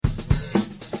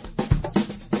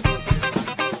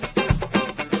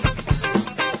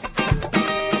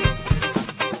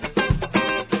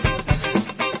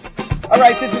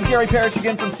right, this is Gary Parrish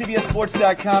again from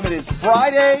CBSSports.com. It is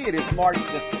Friday. It is March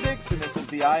the 6th, and this is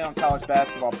the Eye on College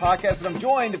Basketball podcast. And I'm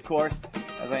joined, of course,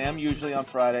 as I am usually on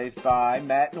Fridays, by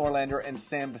Matt Norlander and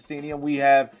Sam Vecenie. And we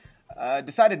have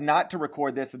decided not to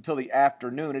record this until the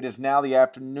afternoon. It is now the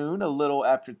afternoon, a little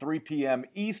after 3 p.m.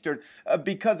 Eastern,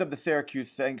 because of the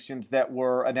Syracuse sanctions that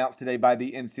were announced today by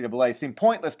the NCAA. It seemed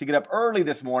pointless to get up early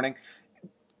this morning.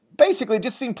 Basically, it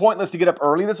just seemed pointless to get up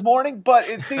early this morning, but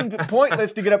it seemed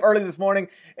pointless to get up early this morning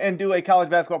and do a college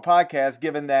basketball podcast,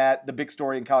 given that the big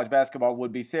story in college basketball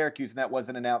would be Syracuse, and that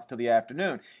wasn't announced till the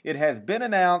afternoon. It has been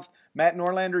announced. Matt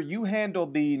Norlander, you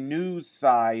handled the news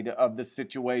side of the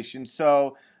situation.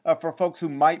 So for folks who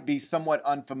might be somewhat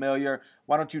unfamiliar,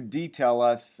 why don't you detail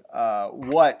us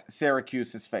what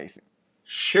Syracuse is facing?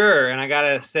 Sure, and I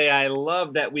gotta say I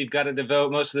love that we've got to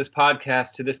devote most of this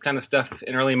podcast to this kind of stuff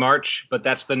in early March, but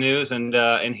that's the news, and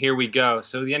here we go.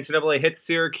 So the NCAA hits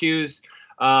Syracuse.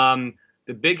 The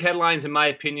big headlines, in my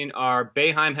opinion, are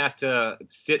Boeheim has to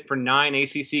sit for 9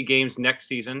 ACC games next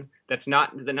season. That's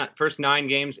not the first 9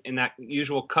 games in that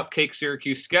usual cupcake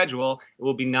Syracuse schedule. It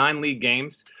will be 9 league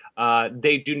games.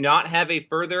 They do not have a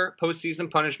further postseason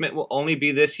punishment. It will only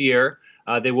be this year.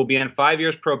 They will be on 5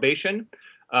 years probation.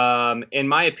 In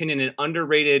my opinion, an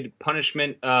underrated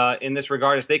punishment in this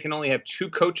regard is they can only have 2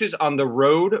 coaches on the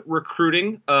road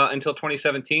recruiting until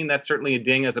 2017. That's certainly a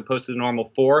ding as opposed to the normal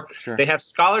 4. Sure. They have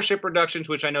scholarship reductions,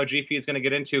 which I know GP is going to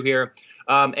get into here,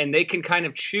 and they can kind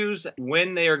of choose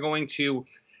when they are going to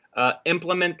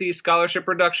implement these scholarship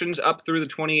reductions up through the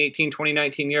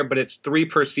 2018-2019 year, but it's 3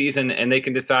 per season, and they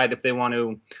can decide if they want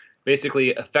to basically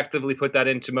effectively put that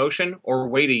into motion or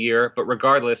wait a year. But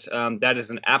regardless, that is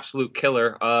an absolute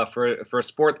killer for a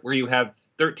sport where you have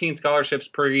 13 scholarships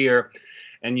per year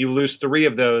and you lose 3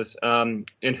 of those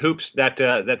in hoops.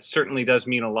 That certainly does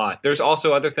mean a lot. There's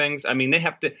also other things. I mean,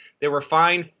 they were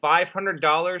fined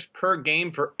 $500 per game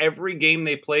for every game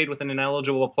they played with an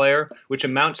ineligible player, which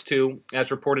amounts to, as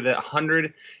reported, at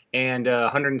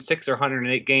 106 or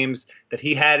 108 games that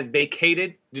he had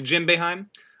vacated to Jim Boeheim.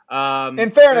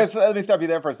 In fairness, let me stop you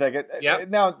there for a second. Yep.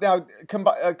 Now,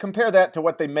 compare that to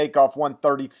what they make off one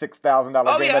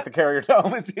 $36,000 game at the Carrier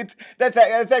Dome. That's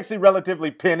actually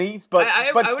relatively pennies, but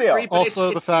still. Agree, but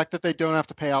also the fact that they don't have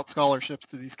to pay out scholarships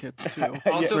to these kids too.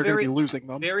 Also, they're going to be losing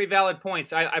them. Very valid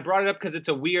points. I brought it up because it's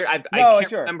a weird. I can't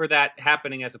remember that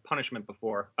happening as a punishment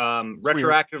before.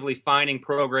 Retroactively weird. Fining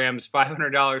programs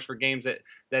 $500 for games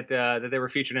that they were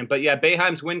featured in. But yeah,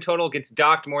 Boeheim's win total gets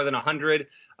docked more than 100.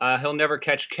 He'll never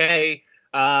catch K.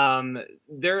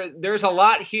 There's a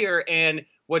lot here, and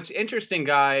what's interesting,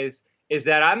 guys, is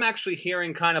that I'm actually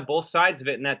hearing kind of both sides of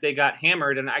it, and that they got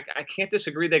hammered, and I can't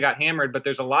disagree they got hammered, but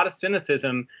there's a lot of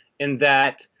cynicism in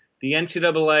that the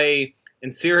NCAA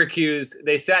and Syracuse,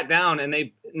 they sat down and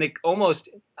they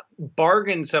almost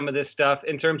bargained some of this stuff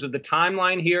in terms of the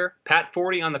timeline here. Pat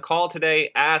Forty on the call today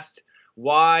asked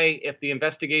why, if the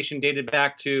investigation dated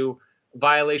back to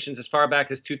violations as far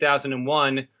back as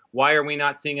 2001, why are we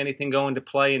not seeing anything go into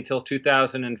play until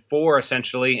 2004,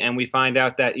 essentially? And we find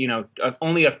out that,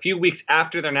 only a few weeks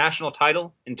after their national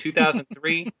title in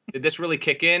 2003, did this really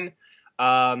kick in.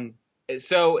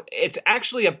 So it's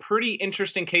actually a pretty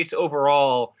interesting case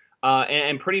overall,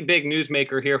 and pretty big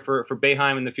newsmaker here for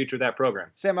Boeheim and the future of that program.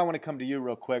 Sam, I want to come to you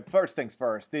real quick. First things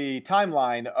first, the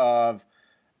timeline of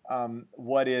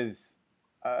what is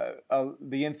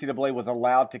the NCAA was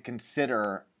allowed to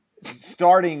consider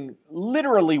starting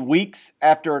literally weeks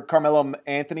after Carmelo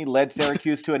Anthony led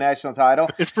Syracuse to a national title.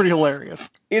 It's pretty hilarious.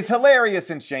 It's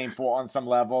hilarious and shameful on some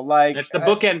level. Like, it's the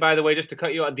bookend, by the way, just to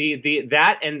cut you off.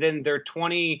 That and then their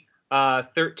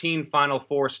 2013 Final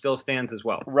Four still stands as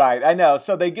well. Right, I know.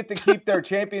 So they get to keep their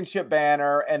championship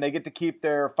banner, and they get to keep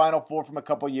their Final Four from a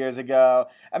couple years ago.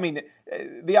 I mean,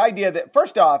 the idea that,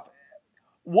 first off,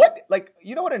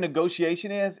 you know what a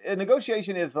negotiation is? A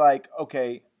negotiation is like,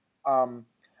 okay,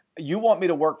 you want me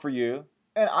to work for you,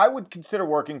 and I would consider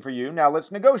working for you. Now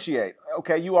let's negotiate.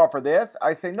 Okay, you offer this.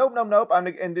 I say, nope. And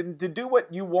then to do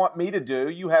what you want me to do,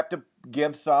 you have to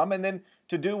give some. And then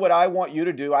to do what I want you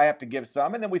to do, I have to give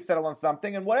some. And then we settle on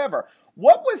something and whatever.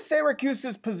 What was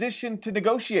Syracuse's position to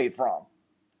negotiate from?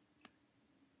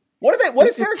 What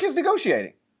is Syracuse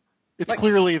negotiating? It's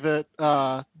clearly that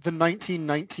the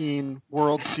 1919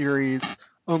 World Series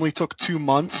only took 2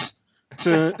 months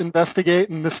to investigate,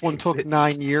 and this one took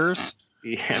 9 years.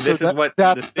 Yeah, so this is what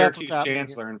the Syracuse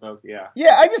chancellor invoked. Yeah.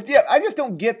 Yeah, I just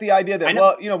don't get the idea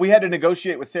that we had to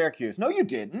negotiate with Syracuse. No, you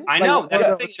didn't. I know. That's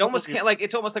the thing.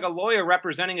 It's almost like a lawyer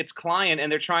representing its client,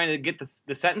 and they're trying to get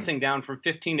the sentencing down from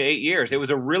 15 to 8 years. It was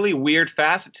a really weird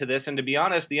facet to this, and to be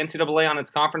honest, the NCAA on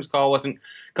its conference call wasn't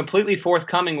completely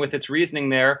forthcoming with its reasoning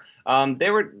there.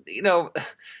 They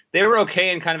were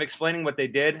okay in kind of explaining what they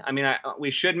did. I mean,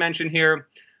 we should mention here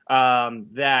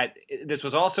that this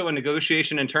was also a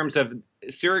negotiation in terms of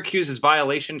Syracuse's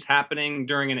violations happening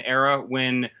during an era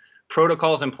when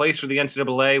protocols in place for the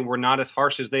NCAA were not as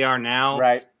harsh as they are now.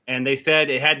 Right. And they said,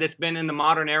 had this been in the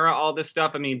modern era, all this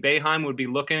stuff, I mean, Boeheim would be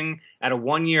looking at a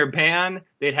 1-year ban.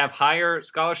 They'd have higher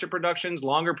scholarship reductions,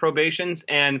 longer probations.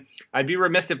 And I'd be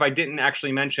remiss if I didn't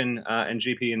actually mention, and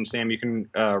GP and Sam, you can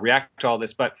react to all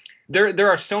this, but there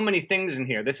are so many things in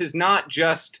here. This is not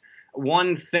just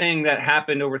one thing that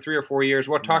happened over 3 or 4 years.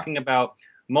 We're talking about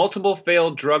multiple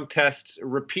failed drug tests,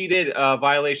 repeated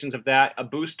violations of that, a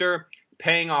booster,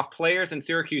 paying off players and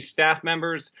Syracuse staff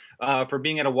members for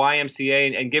being at a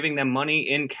YMCA and giving them money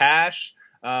in cash.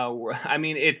 I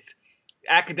mean, it's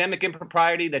academic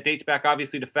impropriety that dates back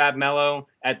obviously to Fab Melo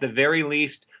at the very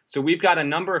least. So we've got a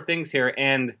number of things here.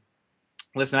 And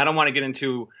listen, I don't want to get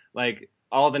into like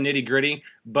all the nitty gritty,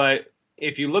 but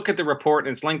if you look at the report,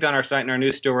 and it's linked on our site in our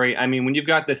news story, I mean, when you've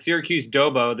got the Syracuse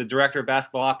Dobo, the director of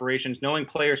basketball operations, knowing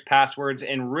players' passwords,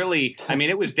 and really, I mean,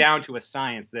 it was down to a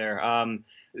science there.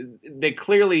 They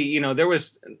clearly, there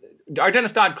was –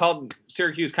 Dennis Dodd called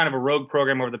Syracuse kind of a rogue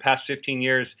program over the past 15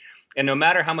 years, and no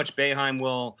matter how much Boeheim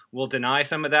will deny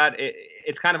some of that,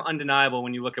 it's kind of undeniable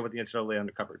when you look at what the NCAA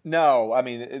uncovered. No, I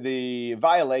mean, the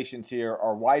violations here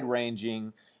are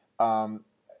wide-ranging.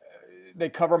 They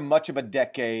cover much of a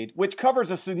decade, which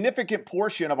covers a significant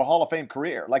portion of a Hall of Fame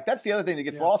career. Like, that's the other thing that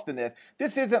gets lost in this.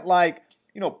 This isn't like,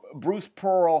 Bruce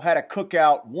Pearl had a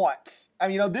cookout once. I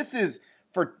mean, this is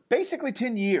for basically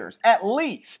 10 years, at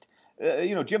least.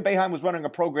 Jim Boeheim was running a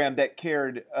program that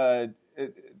cared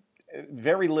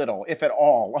very little, if at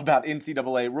all, about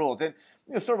NCAA rules. And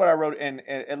sort of what I wrote in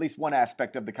at least one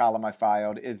aspect of the column I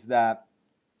filed is that,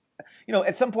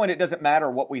 at some point it doesn't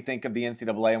matter what we think of the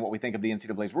NCAA and what we think of the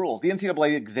NCAA's rules. The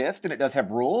NCAA exists and it does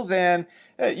have rules, and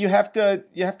you have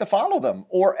to follow them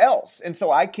or else. And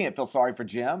so I can't feel sorry for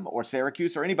Jim or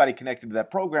Syracuse or anybody connected to that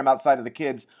program outside of the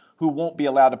kids who won't be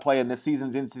allowed to play in this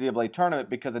season's NCAA tournament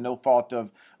because of no fault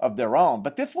of their own.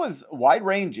 But this was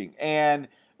wide-ranging and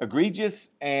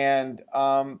egregious, and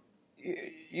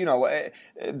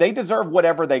they deserve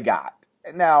whatever they got.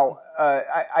 Now,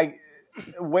 I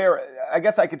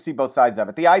guess I could see both sides of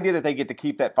it. The idea that they get to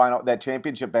keep that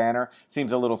championship banner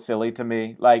seems a little silly to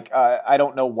me. Like, I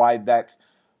don't know why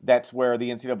that's where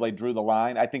the NCAA drew the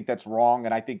line. I think that's wrong,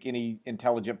 and I think any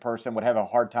intelligent person would have a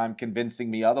hard time convincing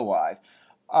me otherwise,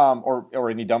 or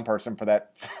any dumb person for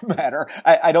that matter.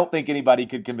 I don't think anybody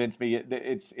could convince me.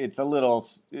 It's a little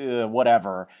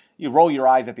whatever. You roll your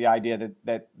eyes at the idea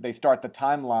that they start the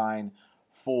timeline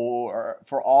for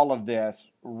all of this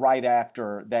right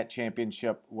after that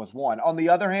championship was won. On the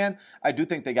other hand, I do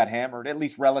think they got hammered, at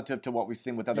least relative to what we've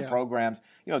seen with other programs.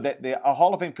 A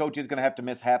Hall of Fame coach is going to have to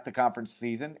miss half the conference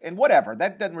season, and whatever.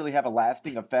 That doesn't really have a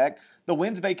lasting effect. The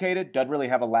wins vacated doesn't really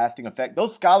have a lasting effect.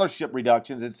 Those scholarship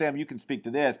reductions, and Sam, you can speak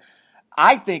to this,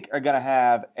 I think are going to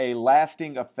have a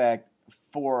lasting effect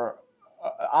for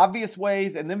obvious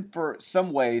ways, and then for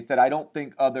some ways that I don't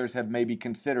think others have maybe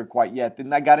considered quite yet.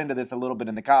 And I got into this a little bit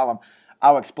in the column.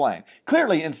 I'll explain.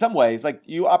 Clearly, in some ways, like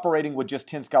you operating with just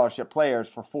 10 scholarship players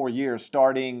for 4 years,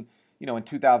 starting in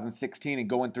 2016 and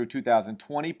going through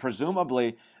 2020,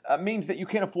 presumably means that you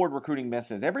can't afford recruiting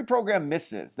misses. Every program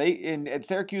misses. At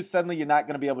Syracuse, suddenly you're not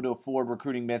going to be able to afford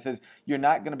recruiting misses. You're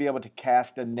not going to be able to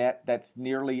cast a net that's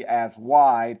nearly as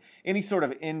wide. Any sort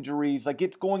of injuries, like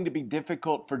it's going to be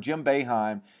difficult for Jim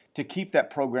Boeheim to keep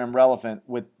that program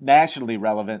nationally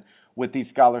relevant with these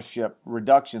scholarship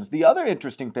reductions. The other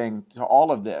interesting thing to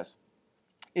all of this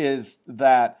is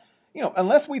that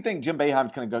unless we think Jim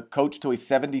Boeheim's going to go coach till he's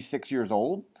 76 years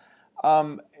old,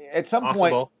 at some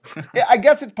point, I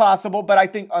guess it's possible, but I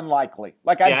think unlikely.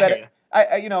 Like I bet it.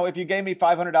 If you gave me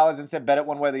 $500 and said bet it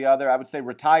one way or the other, I would say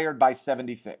retired by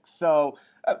 76. So,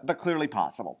 but clearly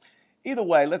possible. Either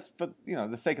way, let's, for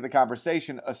the sake of the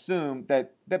conversation, assume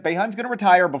that Boeheim's going to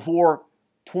retire before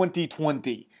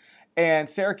 2020, and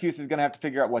Syracuse is going to have to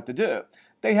figure out what to do.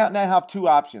 They now have two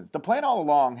options. The plan all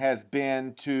along has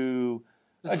been to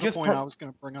This is the point I was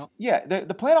going to bring up. Yeah,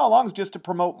 the plan all along is just to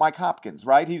promote Mike Hopkins,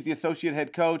 right? He's the associate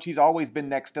head coach. He's always been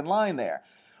next in line there.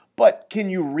 But can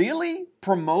you really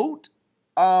promote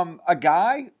a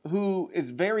guy who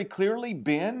is very clearly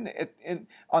been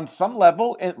on some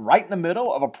level right in the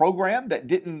middle of a program that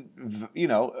didn't,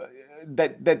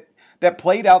 that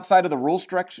played outside of the rule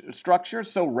structure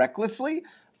so recklessly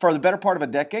for the better part of a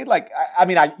decade. Like, I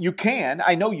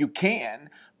know you can,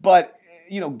 but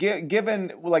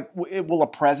given will a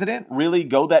president really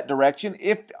go that direction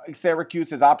if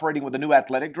Syracuse is operating with a new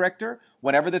athletic director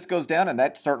whenever this goes down? And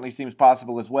that certainly seems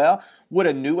possible as well. Would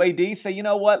a new AD say, you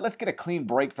know what, let's get a clean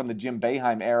break from the Jim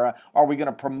Boeheim era? Are we going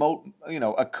to promote,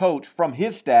 a coach from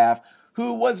his staff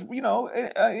who was,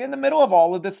 in the middle of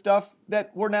all of this stuff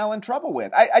that we're now in trouble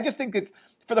with? I just think it's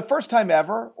for the first time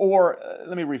ever, or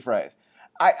let me rephrase.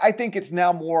 I think it's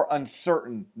now more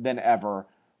uncertain than ever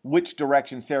which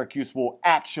direction Syracuse will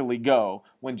actually go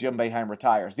when Jim Boeheim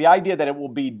retires. The idea that it will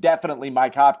be definitely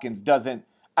Mike Hopkins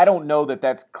I don't know that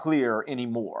that's clear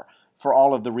anymore for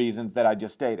all of the reasons that I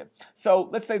just stated. So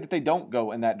let's say that they don't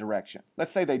go in that direction. Let's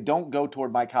say they don't go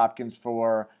toward Mike Hopkins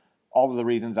for all of the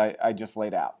reasons I just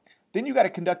laid out. Then you got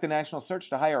to conduct a national search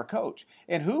to hire a coach.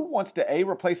 And who wants to,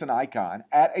 replace an icon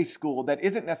at a school that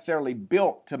isn't necessarily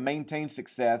built to maintain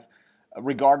success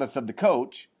regardless of the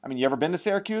coach? I mean, you ever been to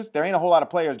Syracuse? There ain't a whole lot of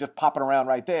players just popping around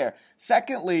right there.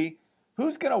 Secondly,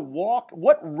 who's going to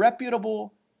what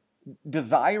reputable,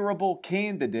 desirable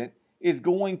candidate is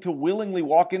going to willingly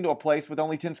walk into a place with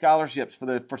only 10 scholarships for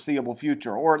the foreseeable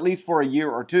future, or at least for a year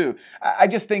or two? I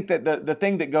just think that the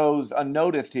thing that goes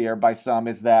unnoticed here by some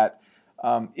is that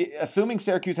assuming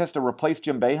Syracuse has to replace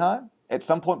Jim Boeheim at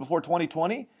some point before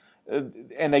 2020,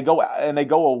 and they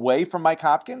go away from Mike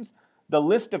Hopkins, the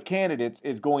list of candidates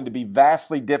is going to be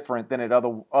vastly different than it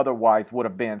otherwise would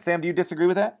have been. Sam, do you disagree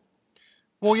with that?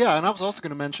 Well, yeah, and I was also going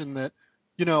to mention that,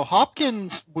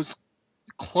 Hopkins was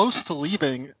close to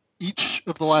leaving each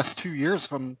of the last 2 years,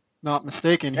 if I'm not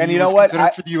mistaken. And he was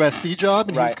considered for the USC job,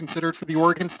 and he was considered for the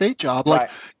Oregon State job. Like,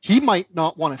 he might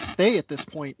not want to stay at this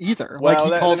point either. Well,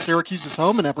 he calls Syracuse his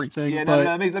home and everything. Yeah,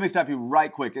 but... let me stop you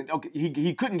right quick. Okay,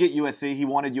 he couldn't get USC. He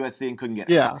wanted USC and couldn't get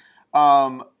it. Yeah.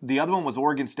 The other one was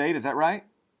Oregon State. Is that right?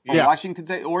 Yeah. Washington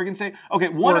State, Oregon State. Okay,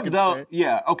 one of those.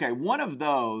 Yeah. Okay, one of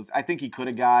those. I think he could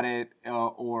have got it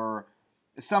or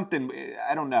something.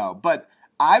 I don't know, but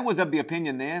I was of the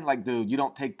opinion then, like, dude, you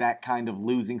don't take that kind of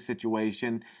losing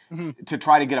situation to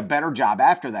try to get a better job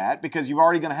after that, because you're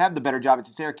already going to have the better job at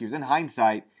Syracuse. In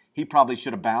hindsight, he probably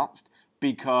should have bounced,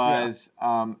 because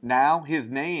now his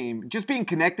name, just being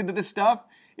connected to this stuff,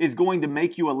 is going to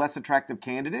make you a less attractive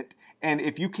candidate. And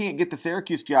if you can't get the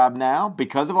Syracuse job now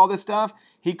because of all this stuff,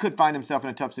 he could find himself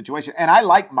in a tough situation. And I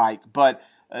like Mike, but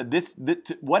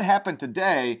what happened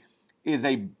today is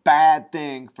a bad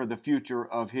thing for the future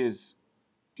of his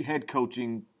head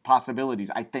coaching possibilities,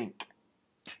 I think.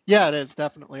 Yeah, it is,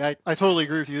 definitely. I totally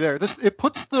agree with you there. It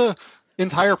puts the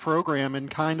entire program in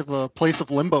kind of a place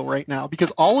of limbo right now,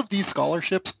 because all of these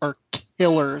scholarships are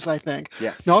killers, I think.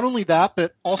 Yes. Not only that,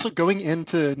 but also going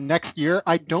into next year,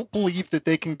 I don't believe that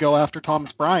they can go after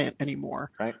Thomas Bryant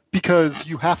anymore. Right. Because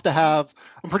you have to have,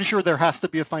 I'm pretty sure there has to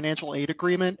be a financial aid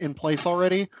agreement in place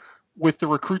already with the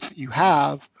recruits that you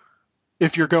have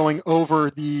if you're going over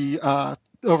the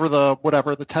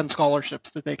 10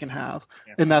 scholarships that they can have.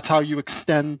 Yeah. And that's how you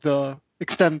extend the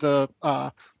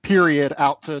period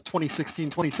out to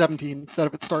 2016, 2017 instead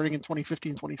of it starting in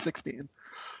 2015, 2016.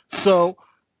 So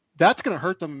that's going to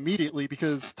hurt them immediately,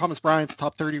 because Thomas Bryant's a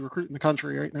top 30 recruit in the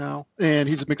country right now, and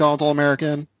he's a McDonald's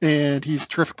All-American, and he's a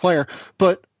terrific player.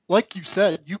 But like you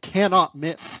said, you cannot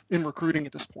miss in recruiting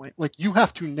at this point. Like, you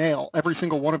have to nail every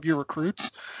single one of your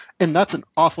recruits, and that's an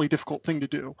awfully difficult thing to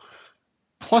do.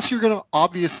 Plus, you're going to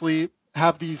obviously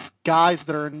have these guys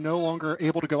that are no longer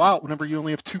able to go out whenever you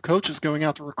only have two coaches going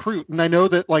out to recruit. And I know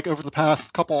that, like, over the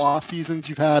past couple off seasons,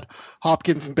 you've had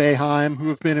Hopkins and Boeheim who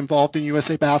have been involved in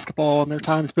USA basketball, and their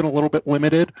time's been a little bit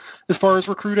limited as far as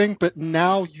recruiting. But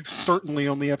now you certainly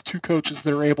only have two coaches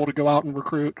that are able to go out and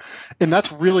recruit. And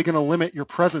that's really going to limit your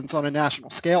presence on a national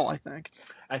scale, I think.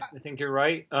 I think you're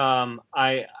right.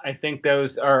 I think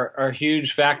those are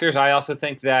huge factors. I also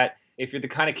think that if you're the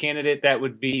kind of candidate that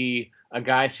would be a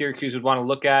guy Syracuse would want to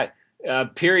look at,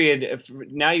 period.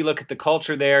 Now you look at the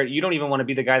culture there, you don't even want to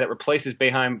be the guy that replaces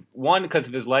Boeheim, one, because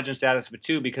of his legend status, but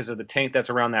two, because of the taint that's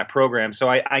around that program. So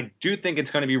I do think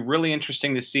it's going to be really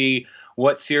interesting to see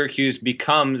what Syracuse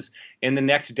becomes in the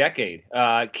next decade.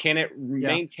 Can it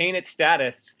maintain its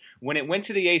status? When it went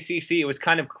to the ACC, it was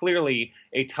kind of clearly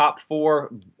a top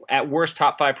 4, at worst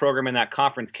top 5 program in that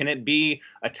conference. Can it be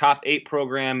a top 8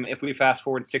 program if we fast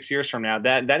forward 6 years from now?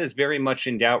 That is very much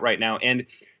in doubt right now. And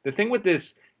the thing with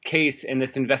this case in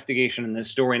this investigation and this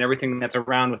story and everything that's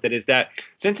around with it is that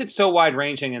since it's so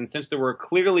wide-ranging and since there were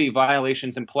clearly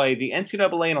violations in play, the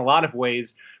NCAA in a lot of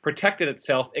ways protected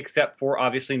itself except for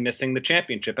obviously missing the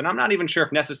championship. And I'm not even sure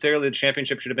if necessarily the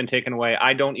championship should have been taken away.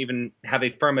 I don't even have a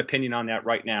firm opinion on that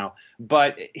right now.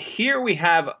 But here we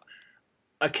have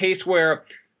a case where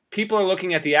people are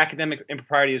looking at the academic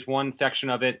impropriety as one section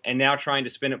of it and now trying to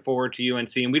spin it forward to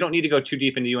UNC. And we don't need to go too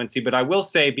deep into UNC, but I will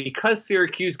say because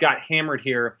Syracuse got hammered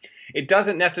here, it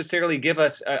doesn't necessarily give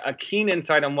us a keen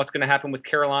insight on what's going to happen with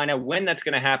Carolina, when that's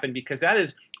going to happen, because that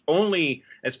is only,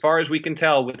 as far as we can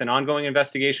tell, with an ongoing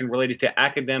investigation related to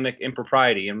academic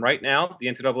impropriety. And right now, the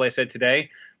NCAA said today,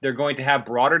 they're going to have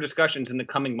broader discussions in the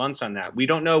coming months on that. We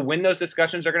don't know when those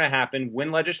discussions are going to happen,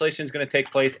 when legislation is going to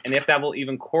take place, and if that will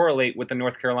even correlate with the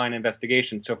North Carolina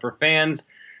investigation. So for fans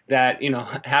that,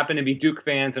 happen to be Duke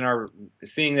fans and are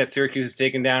seeing that Syracuse is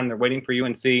taken down and they're waiting for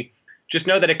UNC, just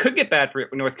know that it could get bad for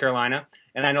North Carolina.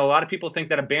 And I know a lot of people think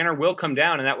that a banner will come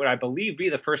down, and that would, I believe, be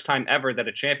the first time ever that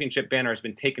a championship banner has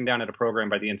been taken down at a program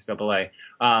by the NCAA.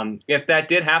 If that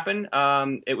did happen,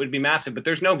 it would be massive, but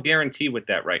there's no guarantee with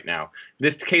that right now.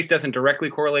 This case doesn't directly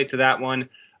correlate to that one.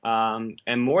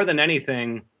 And more than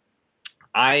anything,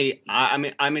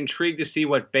 I'm intrigued to see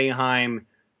what Boeheim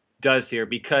does here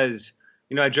because,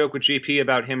 I joke with GP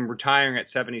about him retiring at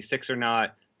 76 or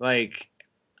not.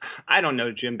 I don't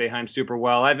know Jim Boeheim super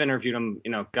well. I've interviewed him,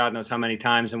 God knows how many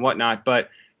times and whatnot. But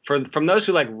from those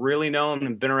who really know him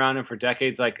and been around him for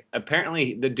decades,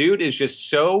 apparently the dude is just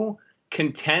so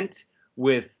content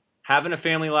with having a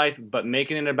family life, but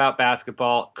making it about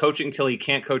basketball, coaching till he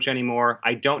can't coach anymore.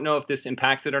 I don't know if this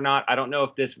impacts it or not. I don't know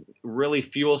if this really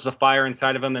fuels the fire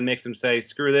inside of him and makes him say,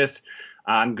 screw this.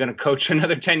 I'm going to coach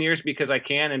another 10 years because I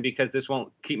can and because this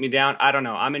won't keep me down. I don't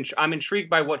know. I'm intrigued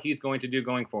by what he's going to do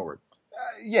going forward.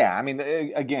 Yeah,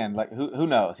 again, who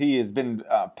knows? He has been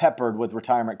peppered with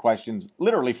retirement questions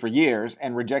literally for years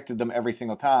and rejected them every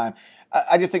single time.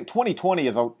 I just think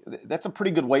 2020 that's a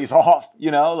pretty good ways off,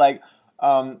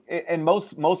 and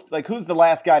most who's the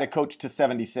last guy to coach to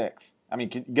 76?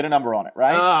 Get a number on it,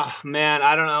 right? Oh man,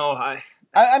 I don't know.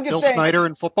 I'm just Bill saying, Snyder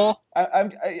in football.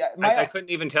 I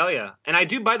couldn't even tell you. And I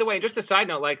do, by the way, just a side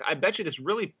note, I bet you this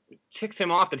really ticks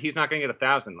him off that he's not going to get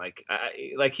 1,000.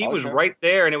 He was sure. right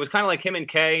there, and it was kind of like him and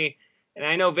Kay. And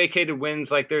I know vacated wins,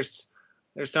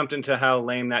 there's something to how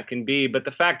lame that can be. But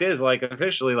the fact is,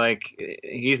 officially,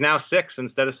 he's now 6th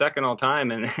instead of 2nd all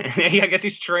time. And I guess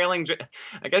he's trailing.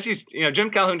 I guess Jim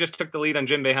Calhoun just took the lead on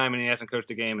Jim Boeheim, and he hasn't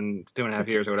coached a game in 2.5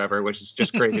 years or whatever, which is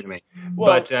just crazy to me.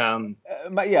 Well,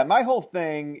 my whole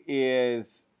thing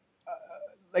is,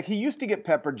 he used to get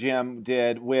peppered, Jim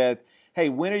did, with, hey,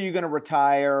 when are you going to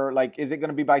retire? Is it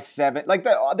going to be by 7?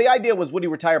 The idea was, would he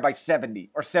retire by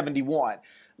 70 or 71?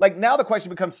 Now the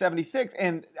question becomes 76,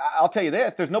 and I'll tell you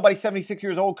this, there's nobody 76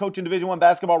 years old coaching Division I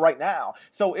basketball right now.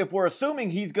 So if we're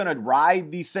assuming he's going to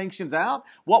ride these sanctions out,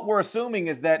 what we're assuming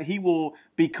is that he will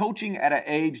be coaching at an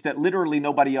age that literally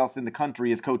nobody else in the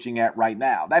country is coaching at right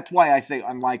now. That's why I say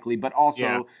unlikely, but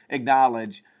also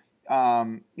acknowledge,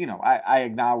 I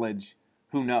acknowledge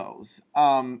who knows.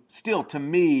 Still, to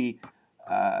me,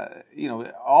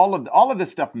 all of this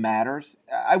stuff matters.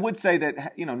 I would say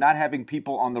that, not having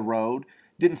people on the road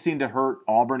didn't seem to hurt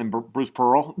Auburn and Bruce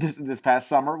Pearl this past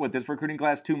summer with this recruiting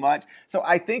class too much. So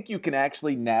I think you can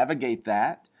actually navigate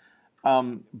that.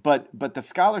 But the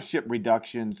scholarship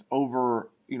reductions over,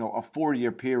 a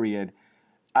 4-year period,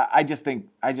 I just think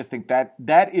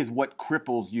that is what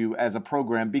cripples you as a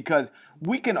program, because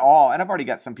we can all, and I've already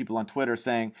got some people on Twitter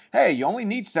saying, hey, you only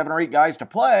need 7 or 8 guys to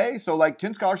play, so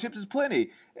 10 scholarships is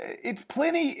plenty. It's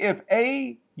plenty if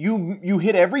A, you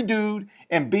hit every dude,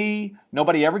 and B,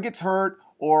 nobody ever gets hurt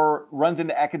or runs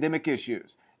into academic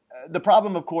issues. The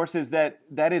problem, of course, is that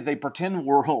is a pretend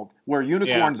world where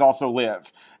unicorns also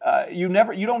live. You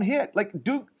don't hit.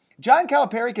 Duke, John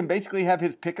Calipari can basically have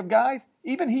his pick of guys.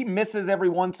 Even he misses every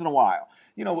once in a while.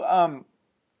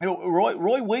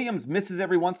 Roy Williams misses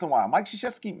every once in a while. Mike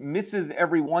Krzyzewski misses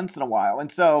every once in a while.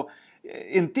 And so,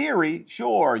 in theory,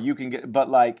 sure, you can get, but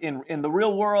in the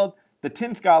real world, the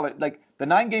 10 scholar, the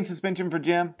 9-game suspension for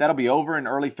Jim, that'll be over in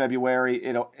early February.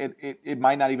 It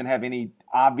might not even have any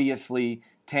obviously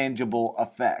tangible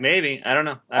effect. Maybe. I don't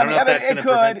know. I don't know if that's going to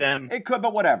prevent them. It could,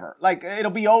 but whatever.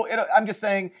 I'm just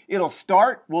saying it'll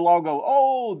start. We'll all go,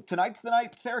 oh, tonight's the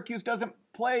night Syracuse doesn't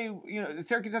play.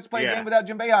 Syracuse has to play a game without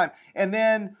Jim Boeheim. And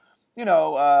then,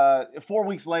 4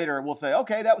 weeks later, we'll say,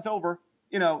 okay, that was over.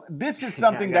 This is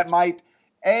something that might,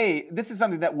 this is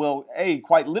something that will,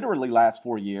 quite literally last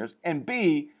 4 years, and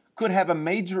B, could have a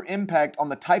major impact on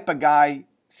the type of guy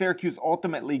Syracuse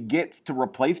ultimately gets to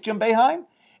replace Jim Boeheim.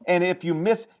 And if you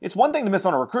miss, it's one thing to miss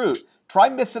on a recruit. Try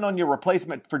missing on your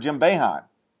replacement for Jim Boeheim.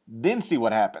 Then see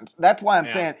what happens. That's why I'm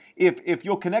saying if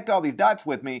you'll connect all these dots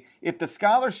with me, if the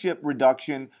scholarship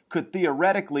reduction could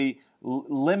theoretically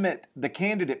limit the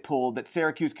candidate pool that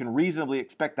Syracuse can reasonably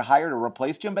expect to hire to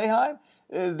replace Jim Boeheim,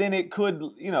 then it could,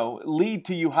 lead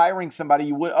to you hiring somebody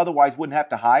you would otherwise wouldn't have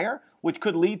to hire, which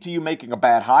could lead to you making a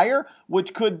bad hire,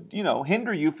 which could,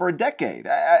 hinder you for a decade.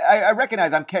 I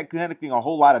recognize I'm connecting a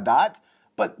whole lot of dots,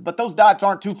 but those dots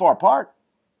aren't too far apart.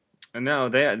 No,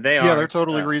 they are. Yeah, they're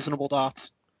totally reasonable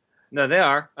dots. No, they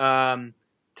are.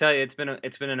 Tell you, it's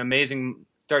been an amazing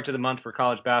start to the month for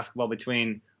college basketball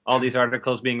between all these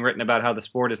articles being written about how the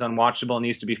sport is unwatchable and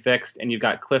needs to be fixed, and you've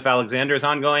got Cliff Alexander's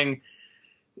ongoing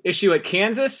issue at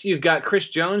Kansas. You've got Chris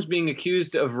Jones being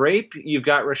accused of rape. You've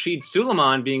got Rashid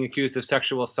Suleiman being accused of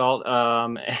sexual assault.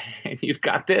 And you've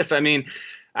got this. I mean,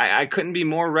 I couldn't be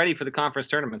more ready for the conference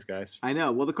tournaments, guys. I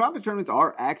know. Well, the conference tournaments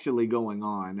are actually going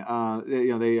on.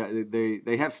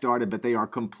 They have started, but they are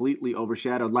completely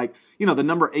overshadowed. Like, the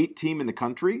number 8 team in the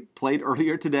country played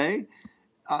earlier today.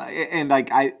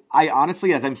 I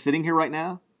honestly, as I'm sitting here right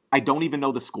now, I don't even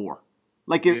know the score.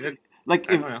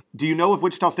 Do you know if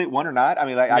Wichita State won or not? I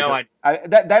mean,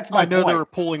 that's my point. I know they were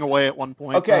pulling away at one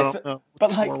point. Okay, I don't know what the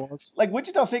score was.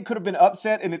 Wichita State could have been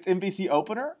upset in its NBC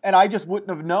opener, and I just wouldn't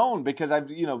have known because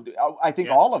I think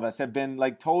all of us have been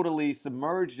totally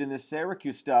submerged in this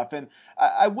Syracuse stuff. And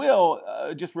I will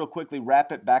just real quickly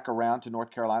wrap it back around to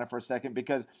North Carolina for a second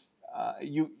because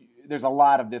there's a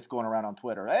lot of this going around on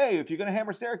Twitter. Hey, if you're going to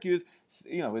hammer Syracuse,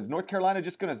 is North Carolina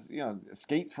just going to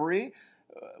skate free?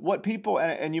 What people,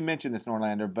 and you mentioned this,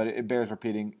 Norlander, but it bears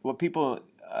repeating, what people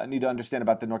need to understand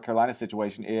about the North Carolina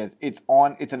situation is it's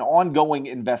an ongoing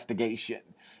investigation.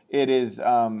 It is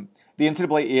the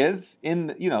NCAA is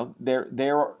in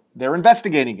they're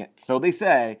investigating it, so they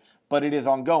say, but it is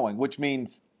ongoing, which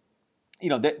means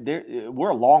we're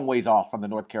a long ways off from the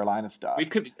North Carolina stuff.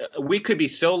 We could be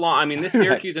so long. I mean, this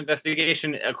Syracuse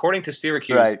investigation, according to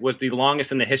Syracuse, was the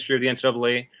longest in the history of the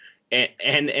NCAA.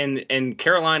 And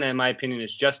Carolina, in my opinion,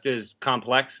 is just as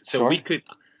complex. So we could.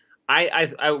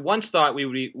 I once thought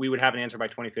we would have an answer by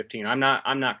 2015. I'm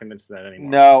not convinced of that anymore.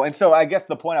 No, and so I guess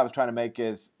the point I was trying to make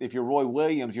is if you're Roy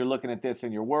Williams, you're looking at this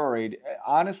and you're worried.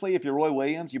 Honestly, if you're Roy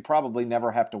Williams, you probably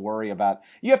never have to worry about.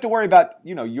 You have to worry about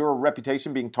your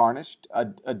reputation being tarnished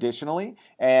additionally,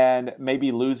 and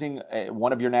maybe losing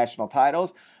one of your national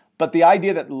titles. But the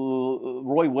idea that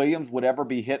Roy Williams would ever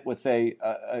be hit with, say,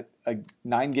 a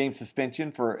 9-game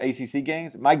suspension for ACC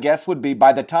games, my guess would be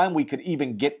by the time we could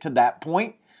even get to that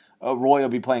point, Roy will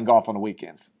be playing golf on the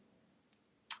weekends.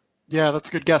 Yeah, that's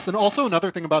a good guess. And also another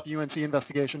thing about the UNC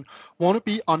investigation, won't it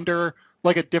be under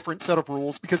a different set of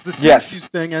rules? Because the Syracuse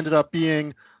thing ended up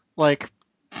being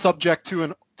subject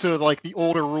to the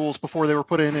older rules before they were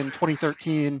put in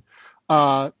 2013.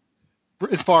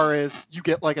 As far as you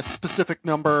get a specific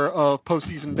number of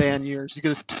postseason ban years, you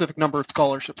get a specific number of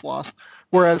scholarships lost,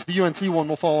 whereas the UNC one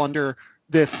will fall under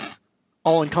this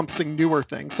all-encompassing newer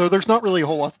thing. So there's not really a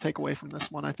whole lot to take away from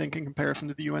this one, I think, in comparison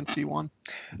to the UNC one.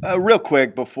 Real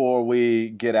quick before we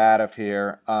get out of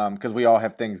here, because we all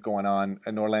have things going on,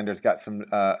 and Norlander's got some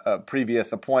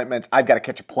previous appointments. I've got to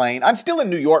catch a plane. I'm still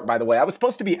in New York, by the way. I was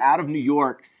supposed to be out of New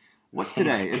York. What's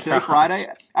today? Is today Friday?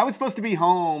 I was supposed to be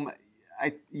home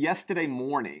yesterday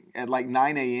morning at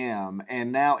 9 a.m.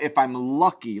 And now if I'm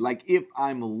lucky,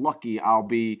 I'll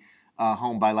be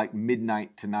home by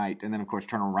midnight tonight. And then, of course,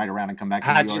 turn right around and come back to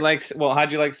New York.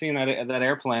 How'd you like seeing that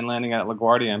airplane landing at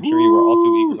LaGuardia? I'm sure you were all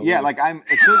too eager to leave.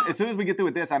 As soon as we get through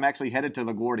with this, I'm actually headed to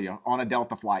LaGuardia on a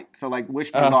Delta flight. So,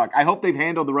 wish me luck. I hope they've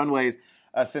handled the runways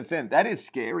since then. That is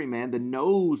scary, man. The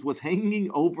nose was hanging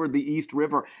over the East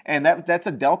River. And that's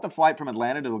a Delta flight from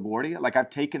Atlanta to LaGuardia. I've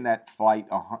taken that flight,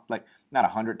 not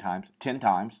 100 times, 10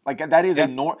 times. That is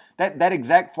that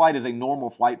exact flight is a normal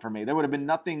flight for me. There would have been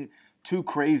nothing too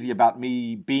crazy about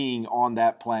me being on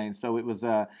that plane. So it was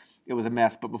a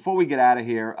mess. But before we get out of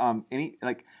here,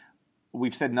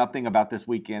 we've said nothing about this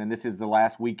weekend, and this is the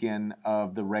last weekend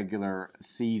of the regular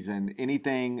season.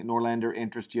 Anything, Norlander,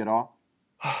 interest you at all?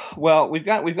 Well, we've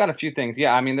got a few things.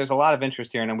 Yeah, I mean, there's a lot of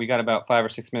interest here, and we got about 5 or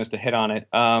 6 minutes to hit on it.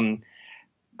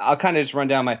 I'll kind of just run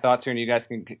down my thoughts here, and you guys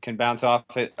can bounce off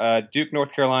it. Duke,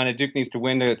 North Carolina. Duke needs to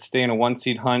win to stay in a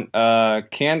 1-seed hunt.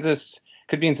 Kansas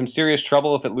could be in some serious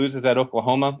trouble if it loses at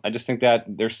Oklahoma. I just think that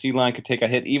their seed line could take a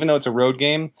hit. Even though it's a road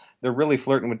game, they're really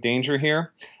flirting with danger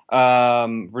here.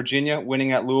 Virginia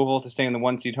winning at Louisville to stay in the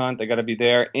 1-seed hunt. They got to be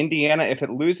there. Indiana, if it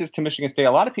loses to Michigan State,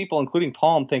 a lot of people, including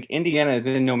Palm, think Indiana is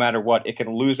in no matter what. It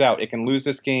can lose out. It can lose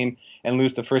this game and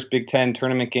lose the first Big Ten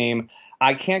tournament game.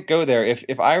 I can't go there. If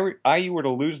IU were to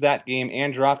lose that game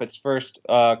and drop its first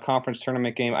conference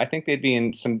tournament game, I think they'd be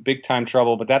in some big-time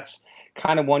trouble, but that's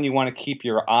kind of one you want to keep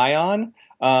your eye on.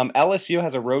 LSU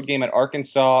has a road game at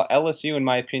Arkansas. LSU, in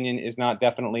my opinion, is not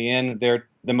definitely in. They're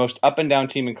the most up-and-down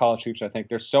team in college hoops, I think.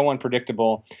 They're so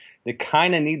unpredictable. They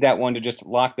kind of need that one to just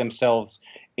lock themselves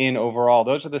in overall.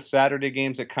 Those are the Saturday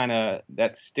games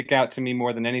that stick out to me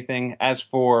more than anything. As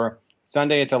for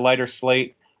Sunday, it's a lighter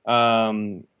slate.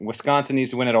 Wisconsin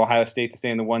needs to win at Ohio State to stay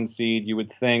in the 1 seed, you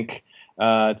would think.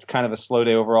 It's kind of a slow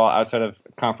day overall outside of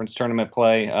conference tournament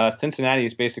play. Cincinnati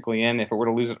is basically in. If it were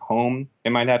to lose at home,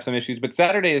 it might have some issues. But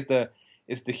Saturday is the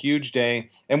huge day,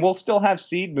 and we'll still have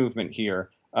seed movement here.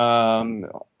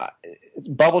 Bubble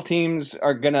teams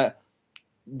are gonna.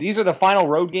 These are the final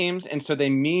road games, and so they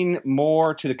mean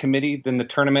more to the committee than the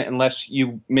tournament, unless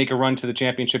you make a run to the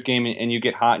championship game and you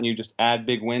get hot and you just add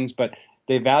big wins. But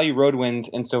they value road wins,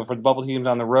 and so for the bubble teams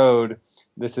on the road,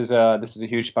 this is a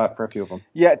huge spot for a few of them.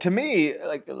 Yeah, to me,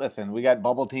 listen, we got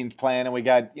bubble teams playing, and we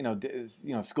got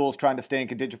schools trying to stay in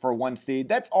contention for a 1 seed.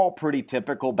 That's all pretty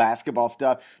typical basketball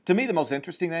stuff. To me, the most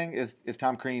interesting thing is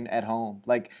Tom Crean at home.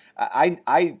 I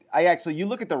actually, you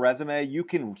look at the resume, you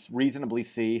can reasonably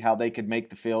see how they could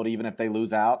make the field even if they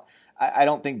lose out. I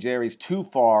don't think Jerry's too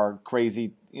far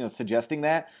crazy, suggesting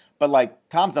that. But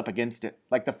Tom's up against it.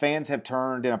 The fans have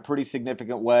turned in a pretty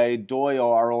significant way.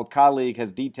 Doyle, our old colleague,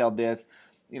 has detailed this,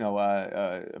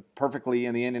 perfectly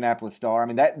in the Indianapolis Star. I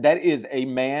mean, that is a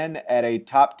man at a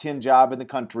top 10 job in the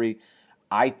country,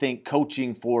 I think,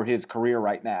 coaching for his career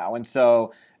right now. And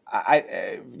so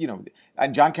and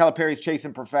John Calipari's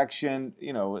chasing perfection.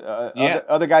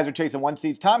 Other guys are chasing 1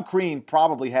 seeds. Tom Crean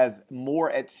probably has more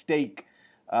at stake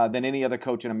than any other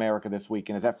coach in America this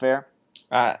weekend. Is that fair?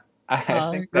 I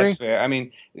think that's fair. I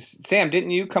mean, Sam, didn't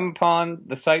you come upon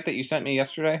the site that you sent me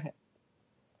yesterday?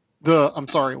 I'm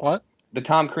sorry, what? The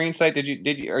Tom Crean site. Are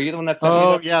you the one that sent me that?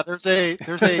 Oh yeah, there's a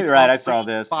right. I saw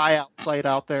this buyout site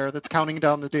out there that's counting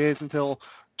down the days until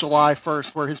July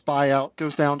 1st, where his buyout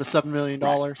goes down to $7 million.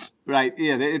 Right.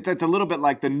 Yeah, it's a little bit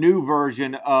like the new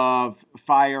version of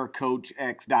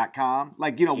firecoachx.com.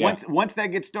 Once that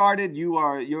gets started,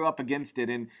 you're up against it,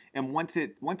 and once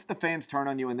the fans turn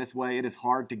on you in this way, it is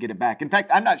hard to get it back. In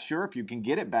fact, I'm not sure if you can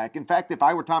get it back. In fact, if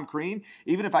I were Tom Crean,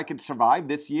 even if I could survive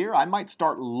this year, I might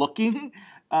start looking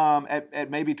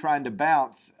at maybe trying to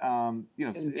bounce.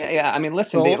 Yeah. I mean,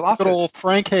 listen, they lost. Good old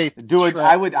Frank Haith. Do it.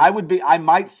 I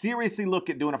might seriously look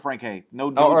at doing a Frank Haith.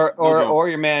 Or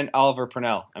your man Oliver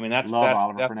Purnell. I mean, that's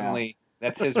definitely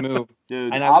that's his move.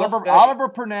 Dude, and Oliver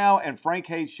Purnell and Frank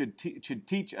Haith should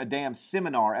teach a damn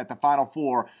seminar at the Final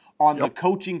Four on the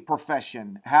coaching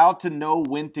profession, how to know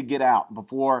when to get out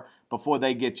before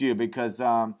they get you, because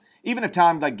even if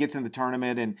Tom gets in the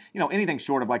tournament and anything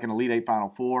short of an Elite Eight Final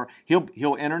Four,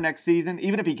 he'll enter next season.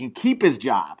 Even if he can keep his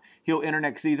job, he'll enter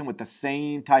next season with the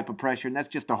same type of pressure, and that's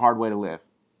just a hard way to live.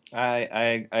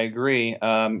 I agree.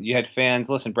 You had fans.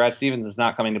 Listen, Brad Stevens is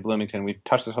not coming to Bloomington. We've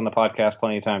touched this on the podcast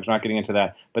plenty of times. We're not getting into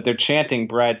that, but they're chanting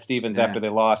Brad Stevens after they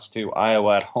lost to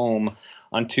Iowa at home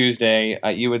on Tuesday.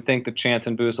 You would think the chants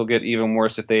and boos will get even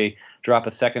worse if they drop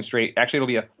a second straight. Actually, it'll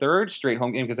be a third straight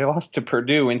home game because they lost to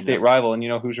Purdue, in-state rival, and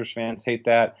Hoosiers fans hate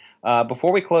that.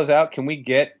 Before we close out, can we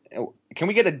get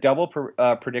a double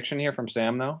prediction here from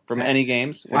Sam, though, from any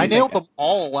games? I nailed them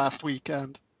all last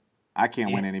weekend. I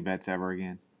can't win any bets ever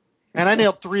again. And I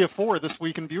nailed 3 of 4 this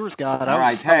week in Viewers Guide. All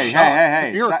right,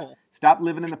 hey, stop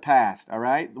living in the past, all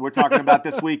right? We're talking about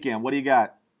this weekend. What do you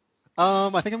got? I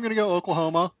think I'm going to go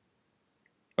Oklahoma.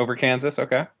 Over Kansas,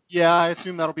 okay. Yeah, I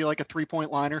assume that'll be a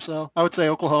 3-point line or so. I would say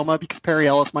Oklahoma because Perry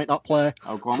Ellis might not play.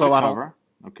 Oklahoma so cover.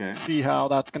 Okay. See how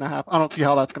that's going to happen. I don't see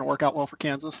how that's going to work out well for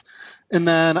Kansas. And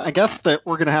then I guess that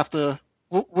we're going to have to –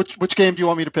 which game do you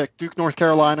want me to pick, Duke, North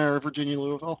Carolina, or Virginia,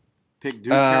 Louisville? Pick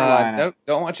Duke, Carolina.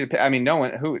 Don't want you to pick. I mean, no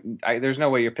one. There's no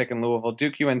way you're picking Louisville.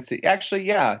 Duke, UNC. Actually,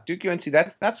 yeah, Duke, UNC.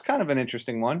 That's kind of an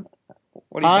interesting one.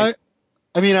 What do you think?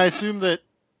 I mean, I assume that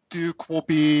Duke will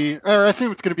be, or I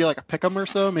assume it's going to be a pick'em or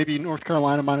so. Maybe North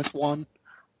Carolina -1.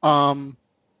 I'll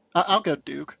go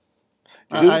Duke.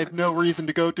 I have no reason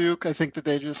to go Duke. I think that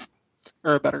they just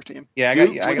are a better team. Yeah, I got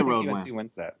UNC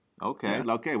wins that. Okay.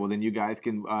 Yeah. Okay. Well, then you guys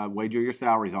can wager your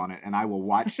salaries on it, and I will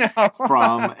watch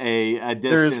from a distance.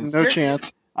 There is no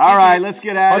chance. All right, let's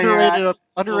get out of here.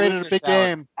 Underrated, a big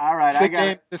game. All right, big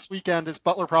game this weekend is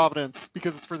Butler Providence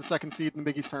because it's for the second seed in the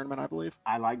Big East tournament, I believe.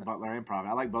 I like Butler and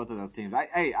Providence. I like both of those teams.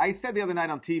 I said the other night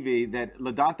on TV that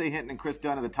LaDontae Hinton and Chris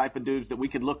Dunn are the type of dudes that we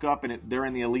could look up and they're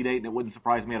in the Elite Eight, and it wouldn't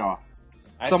surprise me at all.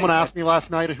 Someone asked me last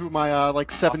night who my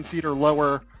 7 seed or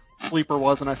lower sleeper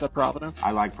was, and I said Providence.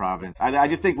 I like Providence. I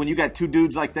just think when you got two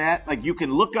dudes like that, like you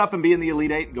can look up and be in the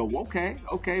Elite Eight and go,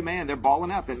 okay, man, they're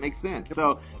balling out. That makes sense. Yep.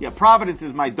 So yeah, Providence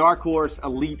is my dark horse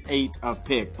Elite Eight of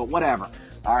pick, but whatever.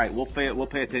 All right, we'll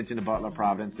pay attention to Butler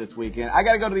Providence this weekend. I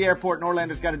got to go to the airport, and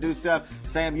Orlando's got to do stuff.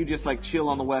 Sam, you just chill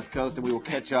on the West Coast, and we will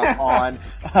catch up on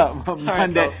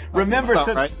Monday. Right, remember,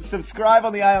 subscribe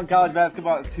on the Eye on College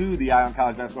Basketball to the Eye on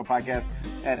College Basketball podcast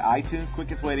at iTunes.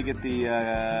 Quickest way to get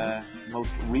the most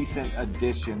recent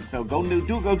edition. So go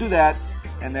do that,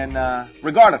 and then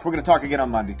regardless, we're going to talk again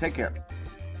on Monday. Take care.